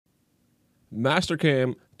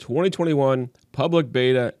Mastercam 2021 public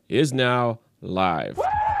beta is now live.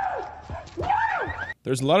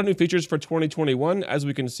 There's a lot of new features for 2021, as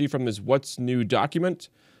we can see from this What's New document.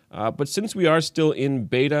 But since we are still in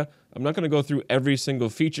beta, I'm not going to go through every single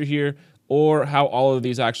feature here or how all of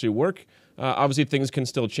these actually work. Obviously, things can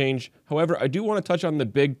still change. However, I do want to touch on the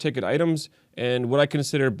big ticket items, and what I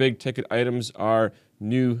consider big ticket items are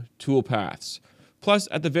new toolpaths. Plus,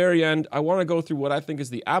 at the very end, I want to go through what I think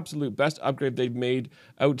is the absolute best upgrade they've made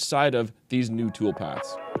outside of these new toolpaths.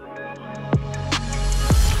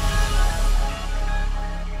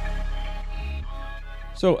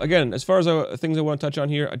 So again, as far as things I want to touch on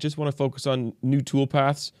here, I just want to focus on new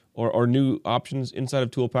toolpaths or new options inside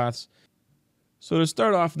of toolpaths. So to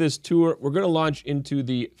start off this tour, we're going to launch into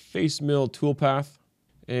the face mill toolpath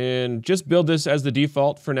and just build this as the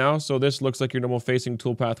default for now. So this looks like your normal facing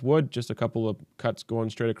toolpath would, just a couple of cuts going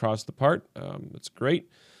straight across the part. That's great.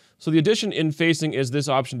 So the addition in facing is this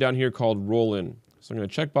option down here called roll in. So I'm going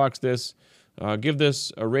to checkbox this, give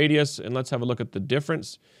this a radius, and let's have a look at the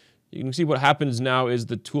difference. You can see what happens now is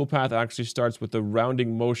the toolpath actually starts with a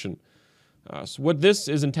rounding motion. So what this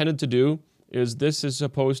is intended to do is this is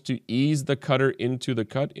supposed to ease the cutter into the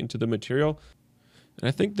cut, into the material. And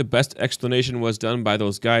I think the best explanation was done by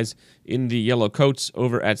those guys in the yellow coats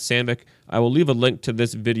over at Sandvik. I will leave a link to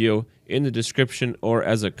this video in the description or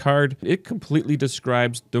as a card. It completely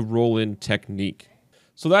describes the roll-in technique.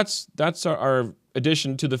 So that's our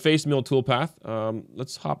addition to the face mill toolpath.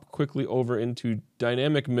 Let's hop quickly over into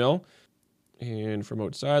dynamic mill. And from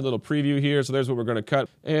outside, little preview here. So there's what we're going to cut.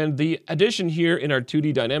 And the addition here in our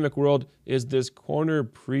 2D dynamic world is this corner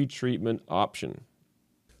pre-treatment option.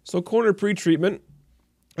 So corner pre-treatment,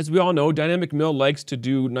 as we all know, dynamic mill likes to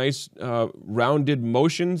do nice rounded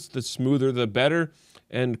motions. The smoother, the better.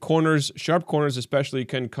 And corners, sharp corners especially,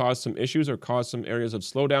 can cause some issues or cause some areas of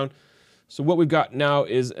slowdown. So what we've got now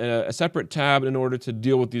is a separate tab in order to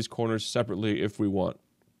deal with these corners separately if we want.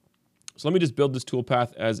 So let me just build this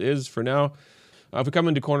toolpath as is for now. If we come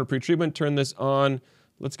into corner pre-treatment, turn this on.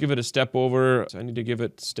 Let's give it a step over. So I need to give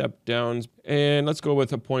it step downs. And let's go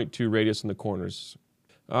with a 0.2 radius in the corners.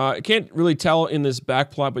 I can't really tell in this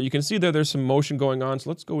back plot, but you can see there's some motion going on. So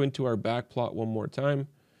let's go into our back plot one more time.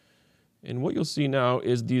 And what you'll see now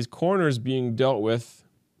is these corners being dealt with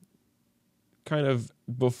kind of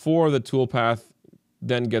before the toolpath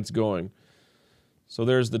then gets going. So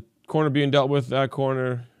there's the corner being dealt with, that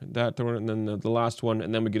corner, and then the last one,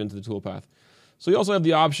 and then we get into the toolpath. So you also have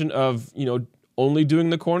the option of, only doing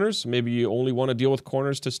the corners. Maybe you only want to deal with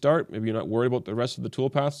corners to start. Maybe you're not worried about the rest of the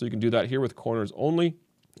toolpath, so you can do that here with corners only.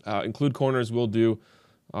 Include corners will do,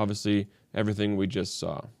 obviously, everything we just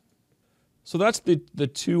saw. So that's the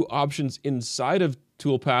two options inside of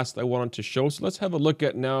toolpaths that I wanted to show. So let's have a look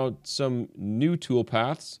at now some new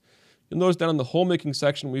toolpaths. You'll notice down in the hole making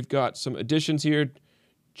section, we've got some additions here.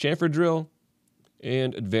 Chamfer drill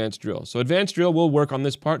and advanced drill. So advanced drill will work on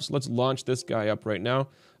this part, so let's launch this guy up right now.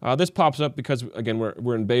 This pops up because, again,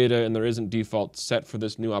 we're in beta and there isn't default set for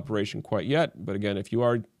this new operation quite yet. But again, if you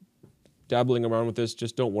are dabbling around with this,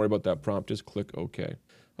 just don't worry about that prompt, just click OK.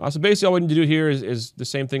 So basically all we need to do here is the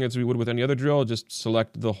same thing as we would with any other drill, just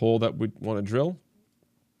select the hole that we want to drill.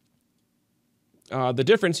 The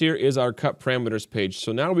difference here is our cut parameters page.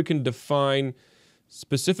 So now we can define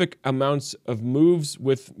specific amounts of moves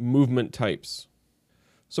with movement types.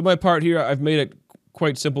 So my part here, I've made it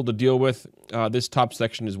quite simple to deal with. This top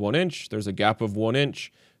section is 1 inch. There's a gap of 1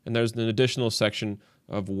 inch, and there's an additional section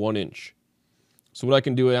of 1 inch. So what I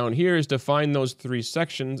can do down here is define those 3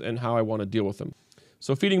 sections and how I want to deal with them.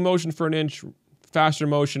 So feeding motion for 1 inch, faster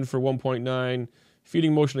motion for 1.9,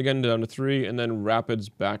 feeding motion again down to 3, and then rapids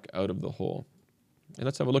back out of the hole. And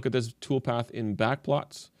let's have a look at this toolpath in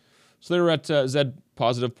backplots. So they were at Z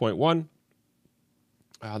positive 0.1.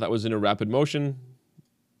 That was in a rapid motion.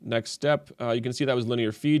 Next step, you can see that was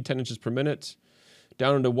linear feed, 10 inches per minute.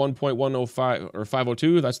 Down into 1.105 or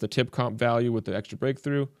 502, that's the tip comp value with the extra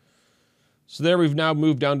breakthrough. So there we've now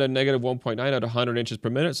moved down to negative 1.9 at 100 inches per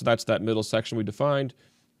minute. So that's that middle section we defined.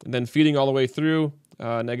 And then feeding all the way through,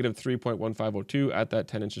 negative 3.1502 at that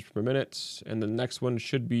 10 inches per minute. And the next one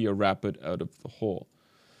should be a rapid out of the hole.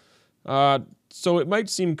 So it might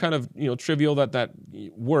seem kind of trivial that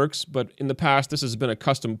works, but in the past this has been a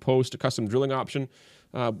custom post, a custom drilling option,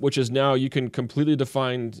 which is now you can completely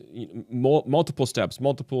define multiple steps,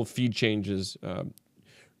 multiple feed changes,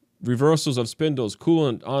 reversals of spindles,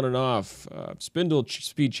 coolant on and off, spindle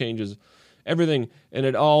speed changes, everything, and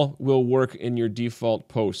it all will work in your default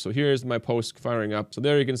post. So here's my post firing up. So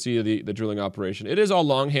there you can see the drilling operation. It is all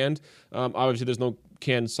longhand. Obviously there's no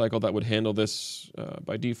CAN cycle that would handle this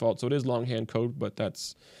by default, so it is longhand code, but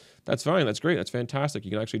that's that's fine. That's great. That's fantastic.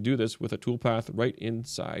 You can actually do this with a toolpath right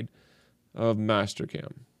inside of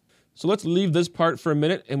Mastercam. So let's leave this part for a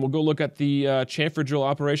minute and we'll go look at the chamfer drill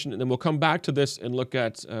operation, and then we'll come back to this and look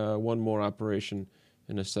at one more operation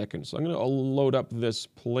in a second. So I'm going to load up this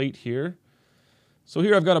plate here. So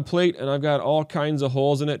here I've got a plate and I've got all kinds of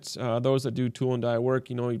holes in it. Those that do tool and die work,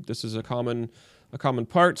 you know, this is a common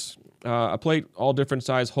part. A plate, all different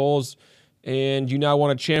size holes, and you now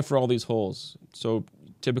want to chamfer all these holes. So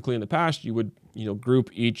typically in the past you would, you know, group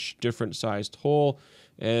each different sized hole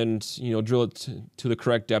and, you know, drill it to the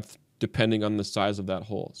correct depth depending on the size of that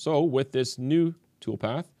hole. So with this new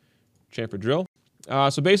toolpath, chamfer drill,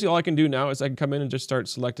 so basically all I can do now is I can come in and just start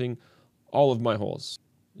selecting all of my holes.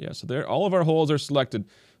 Yeah, so there, all of our holes are selected.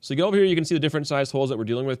 So you go over here, you can see the different size holes that we're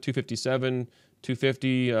dealing with: 257,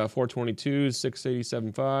 250, 422,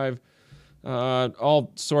 687.5,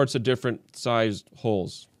 all sorts of different sized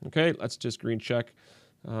holes. Okay, let's just green check.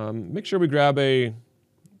 Make sure we grab a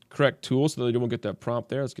correct tool so that we don't get that prompt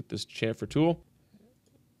there. Let's get this chamfer tool.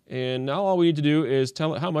 And now all we need to do is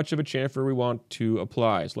tell it how much of a chamfer we want to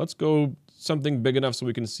apply. So let's go something big enough so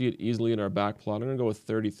we can see it easily in our back plot. I'm going to go with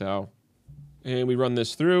 30 thou. And we run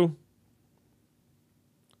this through.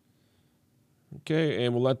 Okay,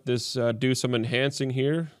 and we'll let this do some enhancing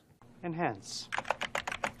here. Enhance.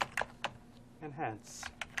 Enhance.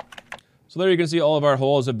 So there you can see all of our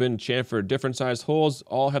holes have been chamfered. Different sized holes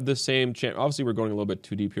all have the same chamfer. Obviously we're going a little bit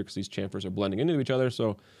too deep here because these chamfers are blending into each other.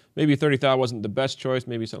 So maybe 30 thou wasn't the best choice,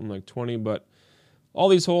 maybe something like 20, but all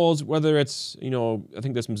these holes, whether it's, you know, I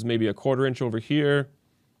think this was maybe a 1/4 inch over here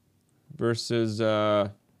versus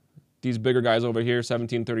these bigger guys over here,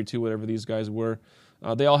 1732, whatever these guys were,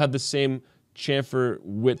 they all had the same chamfer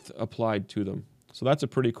width applied to them. So that's a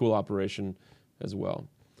pretty cool operation as well.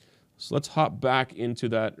 So let's hop back into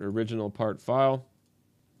that original part file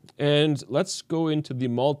and let's go into the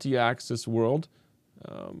multi-axis world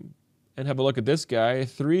and have a look at this guy,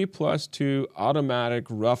 3+2 automatic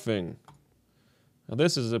roughing. Now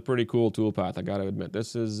this is a pretty cool toolpath, I gotta admit.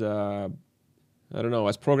 This is, I don't know,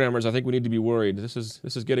 as programmers I think we need to be worried. This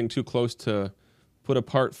is getting too close to put a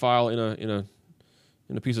part file in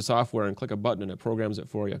a piece of software and click a button and it programs it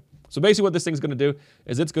for you. So basically what this thing's going to do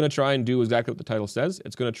is it's going to try and do exactly what the title says.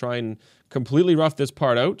 It's going to try and completely rough this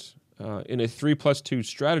part out in a 3+2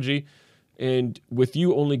 strategy, and with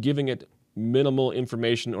you only giving it minimal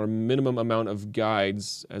information or minimum amount of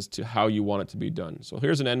guides as to how you want it to be done. So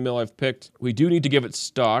here's an end mill I've picked. We do need to give it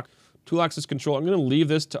stock. Tool axis control, I'm going to leave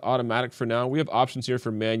this to automatic for now. We have options here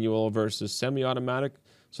for manual versus semi-automatic.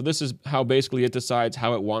 So this is how basically it decides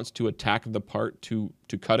how it wants to attack the part to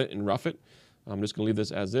cut it and rough it. I'm just going to leave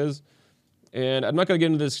this as is. And I'm not going to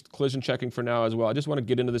get into this collision checking for now as well. I just want to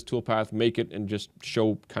get into this toolpath, make it, and just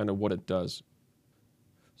show kind of what it does.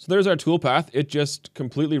 So there's our toolpath. It just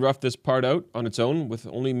completely roughed this part out on its own with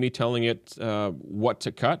only me telling it what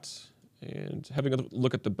to cut. And having a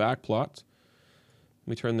look at the back plot. Let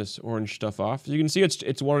me turn this orange stuff off. You can see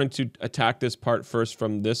it's wanting to attack this part first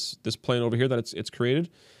from this plane over here that it's created.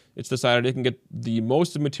 It's decided it can get the most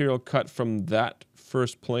of the material cut from that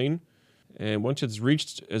first plane. And once it's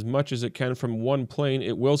reached as much as it can from one plane,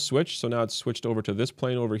 it will switch. So now it's switched over to this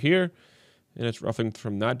plane over here, and it's roughing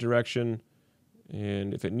from that direction.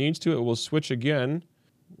 And if it needs to, it will switch again,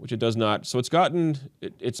 which it does not. So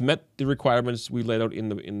it's met the requirements we laid out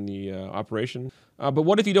in the operation. But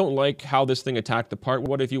what if you don't like how this thing attacked the part?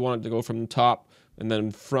 What if you want it to go from top and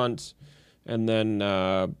then front and then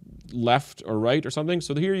left or right or something?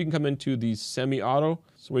 So here you can come into the semi-auto.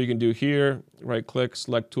 So what you can do here, right click,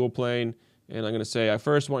 select tool plane, and I'm going to say I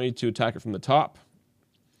first want you to attack it from the top.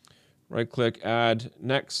 Right click, add.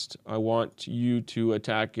 Next, I want you to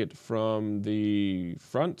attack it from the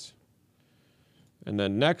front. And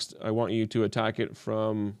then next, I want you to attack it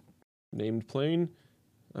from named plane.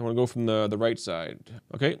 I want to go from the right side.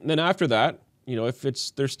 Okay, and then after that, you know, if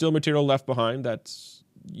there's still material left behind that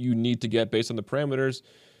you need to get based on the parameters,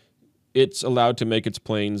 it's allowed to make its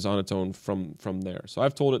planes on its own from there. So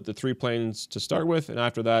I've told it the 3 planes to start with, and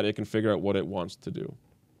after that, it can figure out what it wants to do.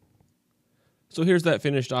 So here's that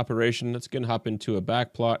finished operation. Let's again hop into a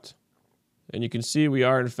back plot. And you can see we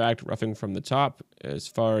are in fact roughing from the top as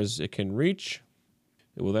far as it can reach.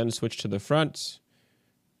 It will then switch to the front.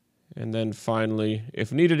 And then finally,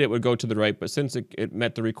 if needed, it would go to the right. But since it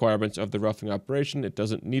met the requirements of the roughing operation, it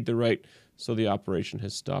doesn't need the right. So the operation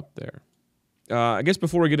has stopped there. I guess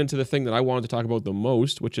before we get into the thing that I wanted to talk about the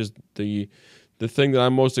most, which is the thing that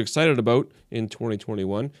I'm most excited about in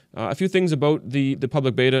 2021, a few things about the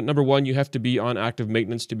public beta. Number one, you have to be on active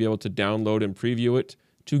maintenance to be able to download and preview it.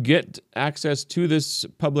 To get access to this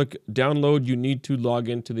public download, you need to log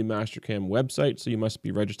into the Mastercam website, so you must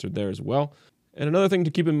be registered there as well. And another thing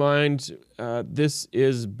to keep in mind, this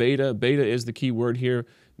is beta. Beta is the key word here.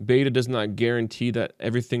 Beta does not guarantee that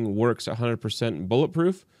everything works 100%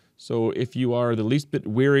 bulletproof. So if you are the least bit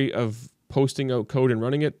weary of posting out code and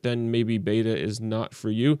running it, then maybe beta is not for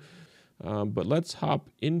you. But let's hop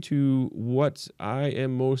into what I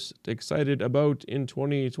am most excited about in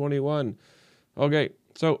 2021. Okay,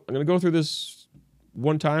 so I'm going to go through this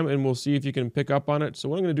one time and we'll see if you can pick up on it. So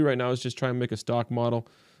what I'm going to do right now is just try and make a stock model.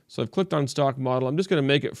 So I've clicked on stock model. I'm just going to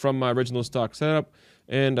make it from my original stock setup,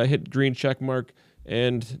 and I hit green check mark,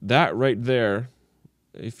 and that right there,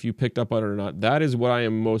 if you picked up on it or not, that is what I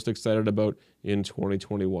am most excited about in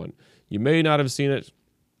 2021. You may not have seen it,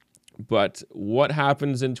 but what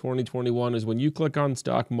happens in 2021 is when you click on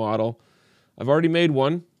stock model, I've already made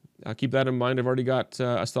one. Keep that in mind. I've already got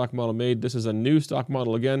a stock model made. This is a new stock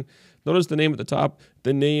model again. Notice the name at the top.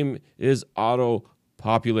 The name is auto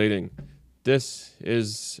populating. This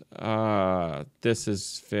is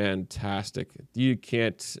fantastic. You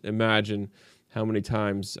can't imagine how many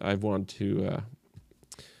times I've wanted to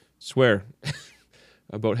swear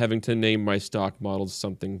about having to name my stock models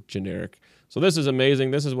something generic. So this is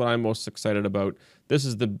amazing. This is what I'm most excited about. This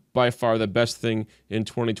is by far the best thing in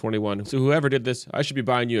 2021. So whoever did this, I should be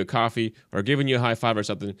buying you a coffee or giving you a high five or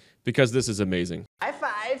something, because this is amazing.